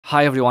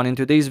Hi everyone, in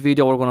today's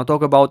video we're going to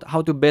talk about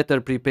how to better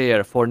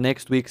prepare for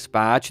next week's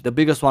patch, the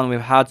biggest one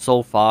we've had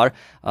so far.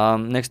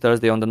 Next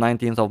Thursday on the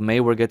 19th of May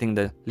we're getting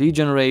the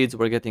Legion raids,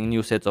 we're getting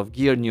new sets of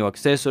gear, new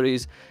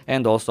accessories,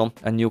 and also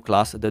a new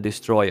class, the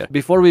Destroyer.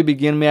 Before we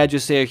begin, may I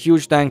just say a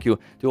huge thank you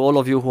to all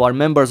of you who are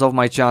members of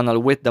my channel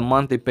with the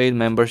monthly paid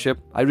membership.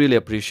 I really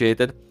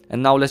appreciate it.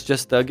 And now let's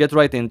just get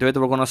right into it.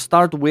 We're gonna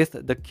start with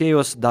the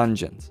Chaos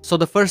Dungeons. So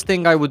the first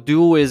thing I would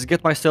do is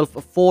get myself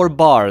 4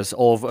 bars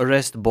of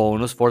rest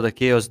bonus for the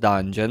Chaos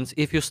Dungeons.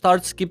 If you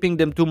start skipping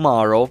them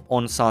tomorrow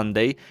on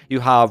Sunday, you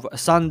have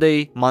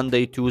Sunday,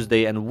 Monday,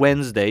 Tuesday, and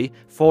Wednesday,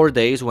 4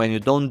 days when you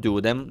don't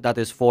do them. That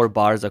is 4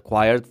 bars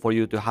acquired for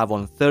you to have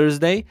on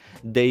Thursday,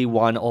 day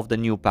 1 of the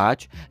new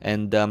patch,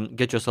 and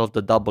get yourself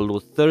the double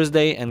loot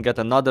Thursday and get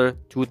another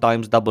 2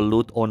 times double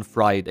loot on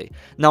Friday.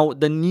 Now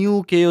the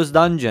new Chaos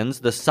Dungeons,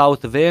 the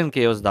South Verne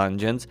Chaos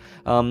Dungeons,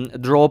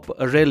 drop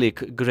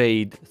relic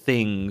grade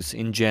things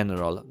in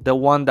general. The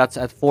one that's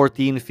at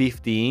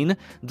 14-15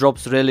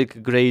 drops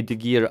relic grade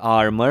gear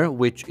armor,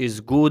 which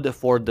is good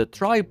for the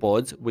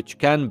tripods, which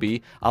can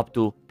be up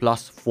to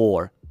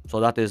 +4. So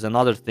that is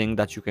another thing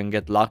that you can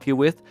get lucky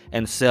with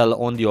and sell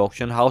on the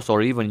auction house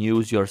or even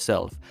use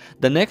yourself.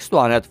 The next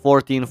one at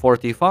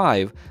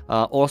 14-45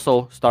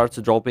 also starts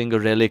dropping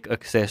relic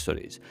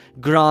accessories.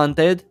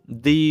 Granted,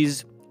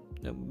 these,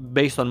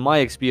 based on my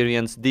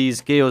experience,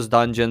 these Chaos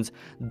Dungeons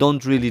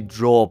don't really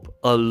drop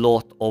a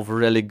lot of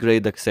relic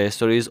grade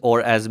accessories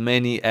or as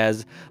many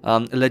as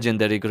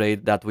legendary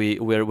grade that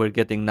we're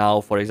getting now,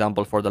 for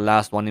example, for the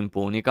last one in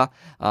Punica.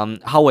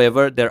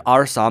 However, there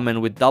are some,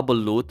 and with double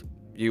loot,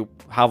 you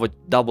have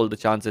double the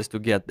chances to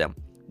get them.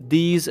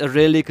 These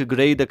relic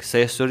grade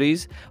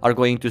accessories are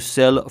going to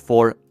sell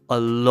for a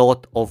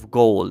lot of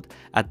gold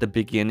at the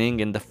beginning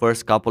in the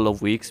first couple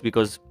of weeks,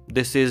 because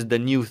this is the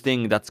new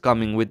thing that's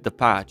coming with the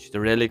patch, the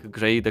relic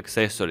grade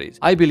accessories.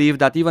 I believe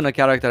that even a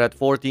character at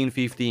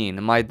 14-15,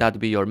 might that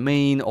be your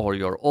main or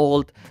your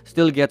alt,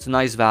 still gets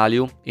nice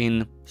value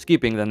in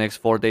skipping the next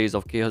 4 days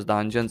of Chaos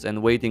Dungeons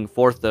and waiting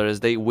for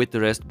Thursday with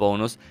the rest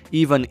bonus,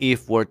 even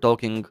if we're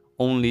talking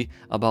only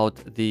about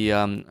the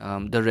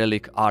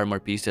relic armor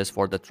pieces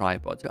for the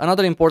tripods.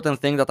 Another important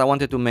thing that I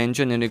wanted to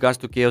mention in regards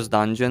to Chaos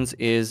Dungeons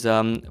is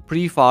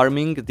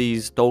pre-farming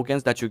these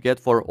tokens that you get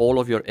for all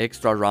of your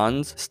extra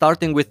runs.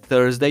 Starting with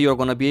Thursday, you're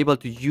going to be able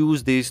to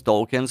use these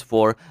tokens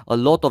for a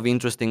lot of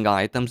interesting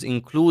items,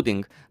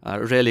 including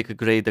relic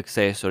grade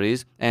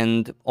accessories,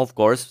 and of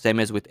course,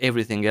 same as with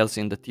everything else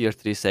in the tier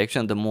 3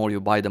 section, the more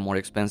you buy, the more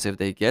expensive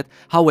they get.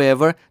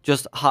 However,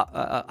 just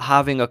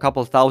having a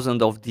couple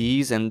thousand of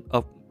these and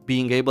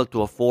being able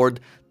to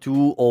afford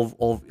 2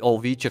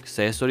 of each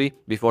accessory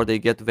before they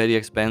get very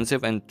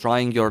expensive, and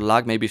trying your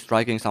luck, maybe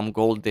striking some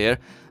gold there,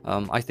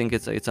 I think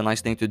it's a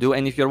nice thing to do.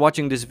 And if you're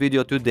watching this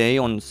video today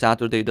on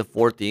Saturday the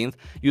 14th,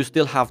 you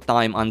still have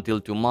time until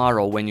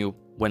tomorrow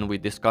when we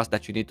discuss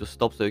that you need to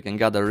stop so you can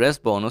get a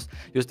rest bonus.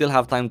 You still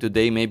have time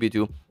today maybe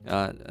to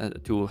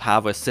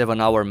have a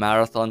 7-hour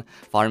marathon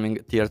farming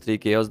tier 3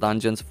 Chaos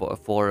Dungeons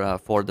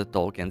for the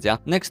tokens. Yeah.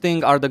 Next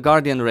thing are the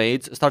Guardian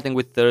raids. Starting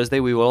with Thursday,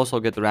 we will also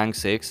get rank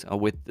 6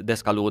 with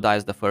Descaluda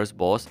as the first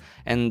boss.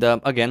 And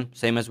again,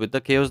 same as with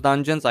the Chaos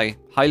Dungeons, I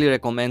highly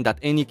recommend that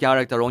any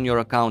character on your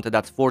account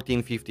that's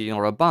 14-15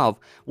 or above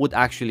would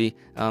actually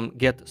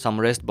get some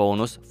rest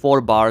bonus.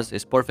 4 bars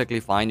is perfectly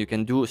fine. You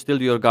can still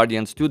do your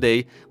Guardians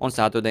today on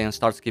Saturday and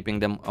start skipping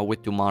them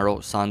with tomorrow,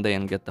 Sunday,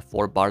 and get the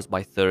 4 bars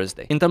by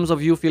Thursday. In terms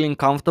of you feeling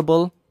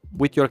comfortable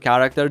with your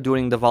character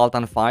during the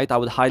VALTAN fight, I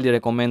would highly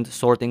recommend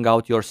sorting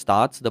out your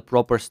stats, the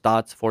proper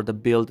stats for the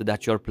build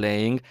that you're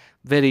playing.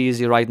 Very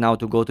easy right now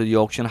to go to the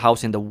auction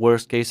house in the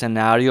worst case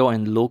scenario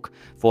and look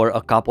for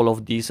a couple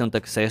of decent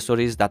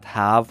accessories that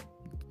have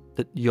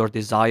your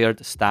desired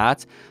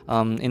stats.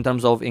 In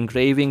terms of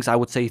engravings, I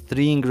would say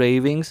 3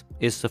 engravings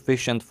is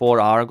sufficient for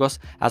Argos.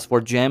 As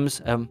for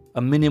gems,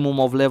 a minimum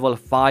of level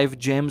 5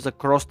 gems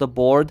across the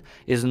board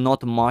is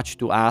not much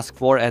to ask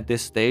for at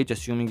this stage,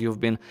 assuming you've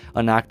been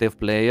an active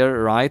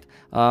player, right?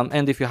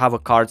 And if you have a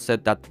card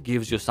set that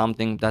gives you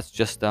something, that's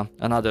just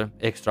another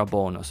extra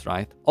bonus,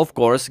 right? Of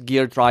course,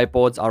 gear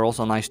tripods are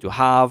also nice to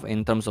have.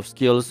 In terms of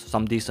skills,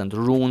 some decent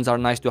runes are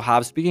nice to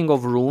have. Speaking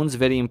of runes,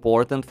 very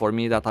important for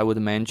me that I would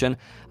mention,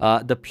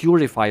 the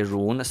Purify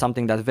rune,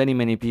 something that very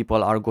many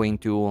people are going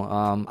to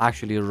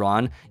actually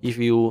run. If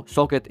you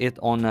socket it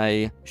on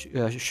a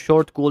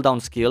short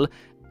cooldown skill,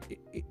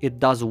 it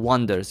does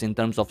wonders in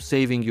terms of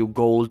saving you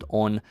gold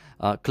on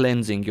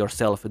cleansing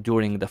yourself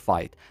during the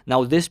fight.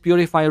 Now this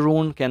Purify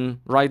rune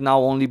can right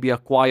now only be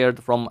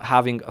acquired from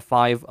having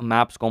 5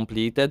 maps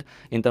completed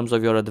in terms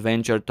of your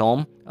adventure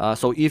tome.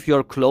 So if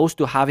you're close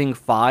to having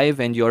 5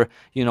 and you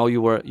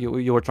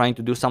were trying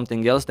to do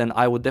something else, then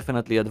I would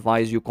definitely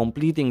advise you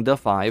completing the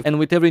 5. And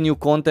with every new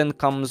content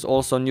comes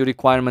also new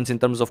requirements in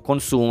terms of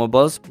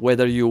consumables,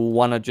 whether you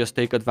want to just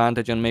take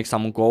advantage and make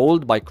some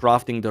gold by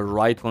crafting the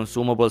right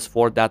consumables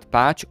for that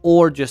patch,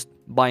 or just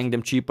buying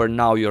them cheaper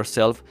now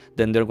yourself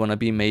than they're gonna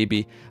be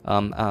maybe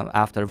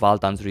after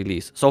Valtan's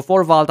release. So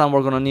for Valtan,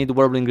 we're gonna need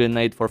Whirling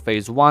Grenade for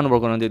phase 1, we're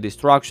gonna need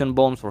Destruction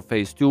Bombs for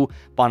phase 2,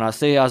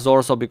 Panaceas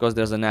also because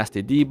there's a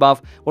nasty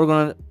debuff.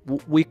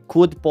 We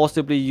could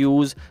possibly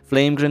use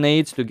Flame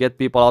Grenades to get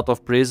people out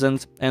of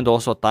prisons, and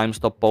also Time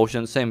Stop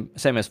Potions,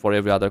 same as for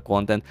every other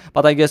content.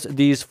 But I guess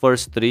these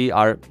first 3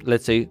 are,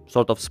 let's say,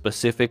 sort of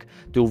specific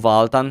to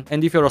Valtan.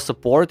 And if you're a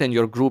support and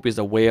your group is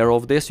aware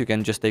of this, you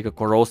can just take a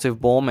Corrosive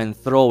Bomb and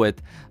throw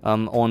it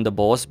on the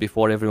boss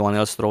before everyone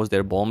else throws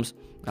their bombs.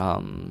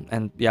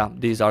 And yeah,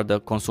 these are the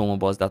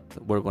consumables that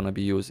we're gonna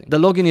be using. The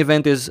login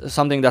event is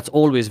something that's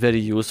always very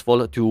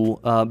useful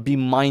to be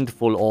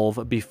mindful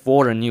of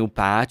before a new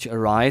patch,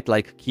 right?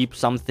 Like, keep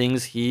some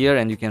things here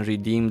and you can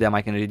redeem them.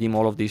 I can redeem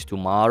all of these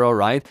tomorrow,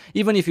 right?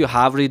 Even if you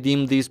have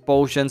redeemed these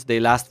potions, they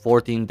last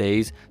 14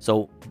 days,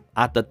 so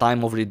at the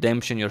time of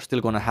redemption you're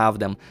still gonna have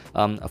them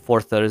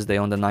for Thursday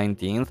on the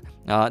 19th.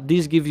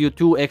 These give you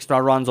 2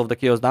 extra runs of the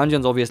Chaos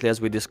Dungeons. Obviously,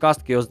 as we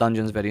discussed, Chaos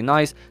Dungeons very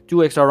nice.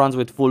 2 extra runs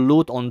with full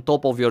loot on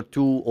top of your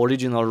 2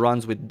 original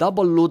runs with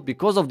double loot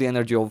because of the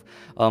energy of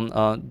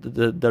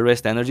the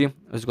rest energy.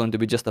 It's going to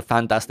be just a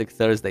fantastic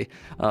Thursday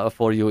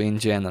for you in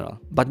general.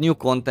 But new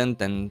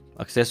content and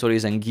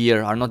accessories and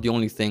gear are not the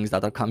only things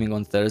that are coming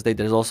on Thursday.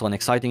 There's also an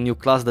exciting new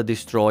class, the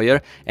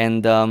Destroyer,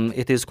 and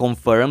it is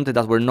confirmed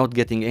that we're not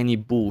getting any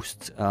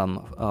boosts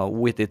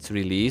with its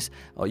release.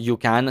 You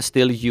can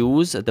still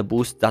use the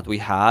boost that we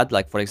had,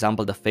 like for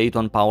example the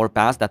Phaeton Power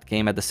Pass that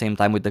came at the same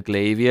time with the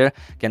Glavier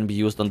can be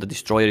used on the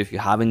Destroyer if you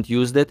haven't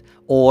used it,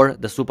 or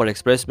the Super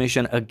Express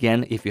mission,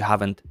 again, if you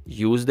haven't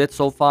used it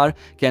so far,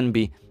 can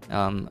be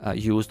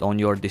used on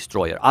your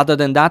Destroyer. Other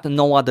than that,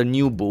 no other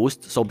new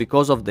boosts. So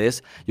because of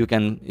this, you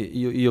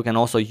can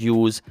also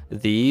use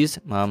these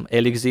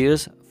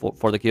elixirs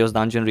for the Chaos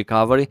Dungeon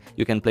recovery.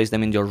 You can place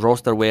them in your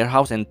roster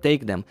warehouse and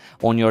take them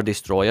on your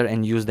Destroyer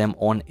and use them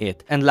on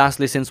it. And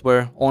lastly, since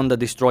we're on the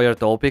Destroyer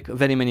topic,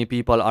 very many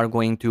people are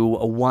going to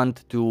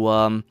want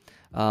to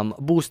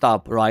boost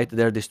up, right,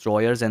 their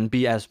Destroyers and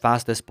be as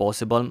fast as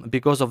possible.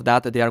 Because of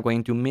that, they are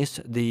going to miss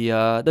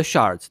the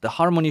shards, the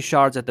Harmony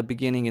shards at the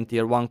beginning in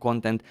tier 1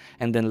 content,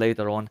 and then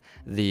later on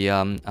the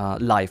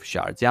life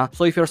shards. Yeah,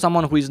 so if you're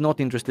someone who is not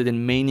interested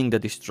in maining the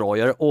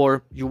Destroyer,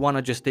 or you want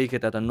to just take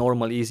it at a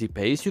normal easy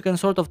pace, you can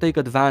sort of take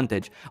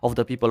advantage of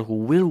the people who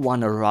will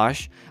want to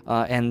rush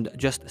and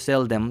just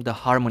sell them the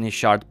Harmony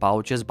shard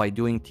pouches by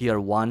doing tier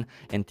 1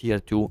 and tier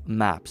 2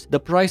 maps. The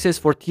prices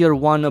for tier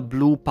 1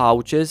 blue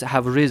pouches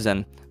have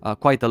risen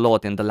quite a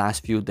lot in the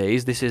last few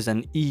days. This is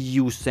an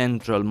EU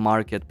central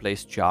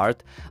marketplace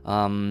chart,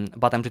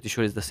 but I'm pretty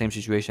sure it's the same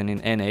situation in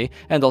NA.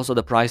 And also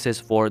the prices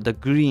for the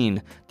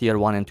green tier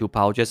 1 and 2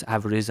 pouches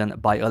have risen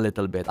by a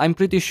little bit. I'm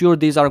pretty sure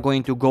these are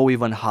going to go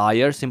even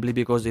higher, simply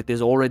because it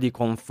is already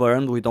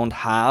confirmed we don't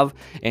have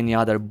any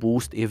other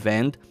boost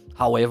event.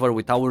 However,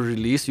 with our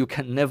release, you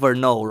can never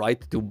know, right,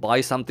 to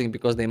buy something,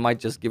 because they might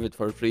just give it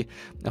for free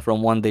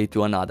from one day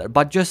to another.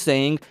 But just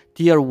saying,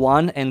 tier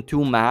 1 and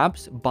 2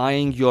 maps,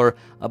 buying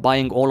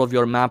all of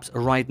your maps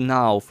right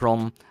now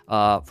from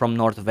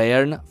North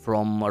Vern,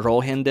 from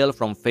Rohendel,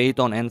 from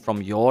Phaeton, and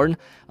from Yorn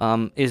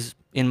is,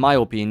 in my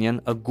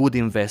opinion, a good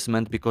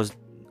investment, because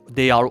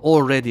they are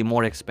already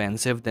more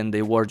expensive than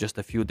they were just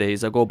a few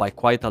days ago by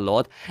quite a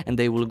lot, and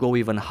they will go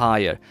even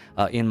higher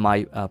in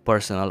my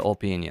personal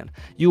opinion.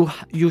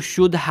 You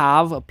should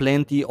have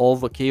plenty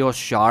of Chaos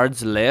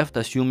Shards left,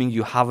 assuming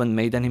you haven't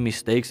made any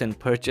mistakes and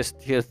purchased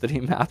tier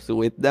 3 maps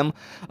with them,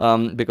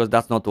 because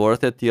that's not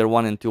worth it. Tier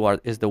 1 and 2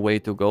 is the way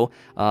to go.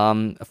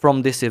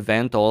 From this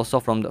event also,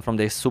 from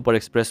the Super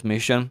Express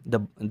mission,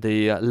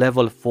 the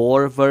level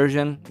 4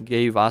 version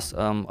gave us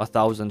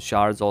 1,000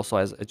 shards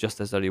also just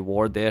as a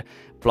reward there,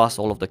 plus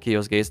all of the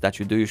Chaos Gates that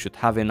you do. You should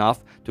have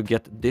enough to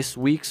get this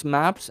week's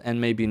maps and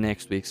maybe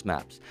next week's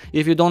maps.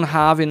 If you don't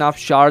have enough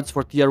shards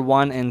for tier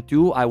 1 and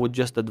 2, I would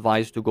just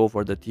advise to go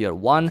for the tier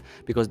 1,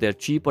 because they're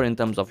cheaper in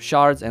terms of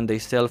shards and they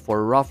sell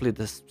for roughly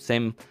the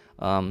same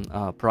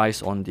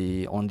price on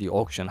the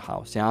auction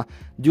house. Yeah,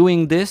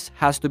 doing this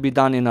has to be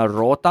done in a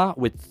rota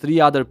with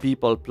 3 other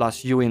people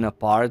plus you in a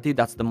party.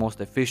 That's the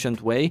most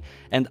efficient way.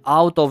 And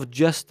out of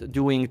just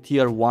doing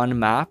tier 1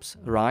 maps,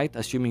 right,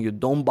 assuming you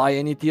don't buy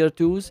any tier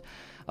 2s,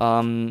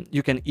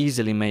 you can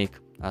easily make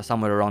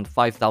somewhere around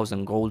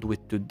 5,000 gold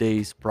with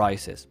today's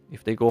prices.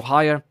 If they go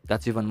higher,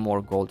 that's even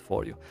more gold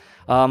for you.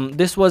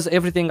 This was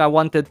everything I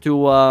wanted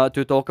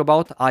to talk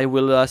about. I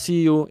will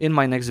see you in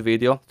my next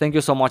video. Thank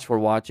you so much for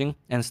watching,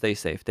 and stay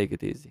safe. Take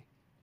it easy.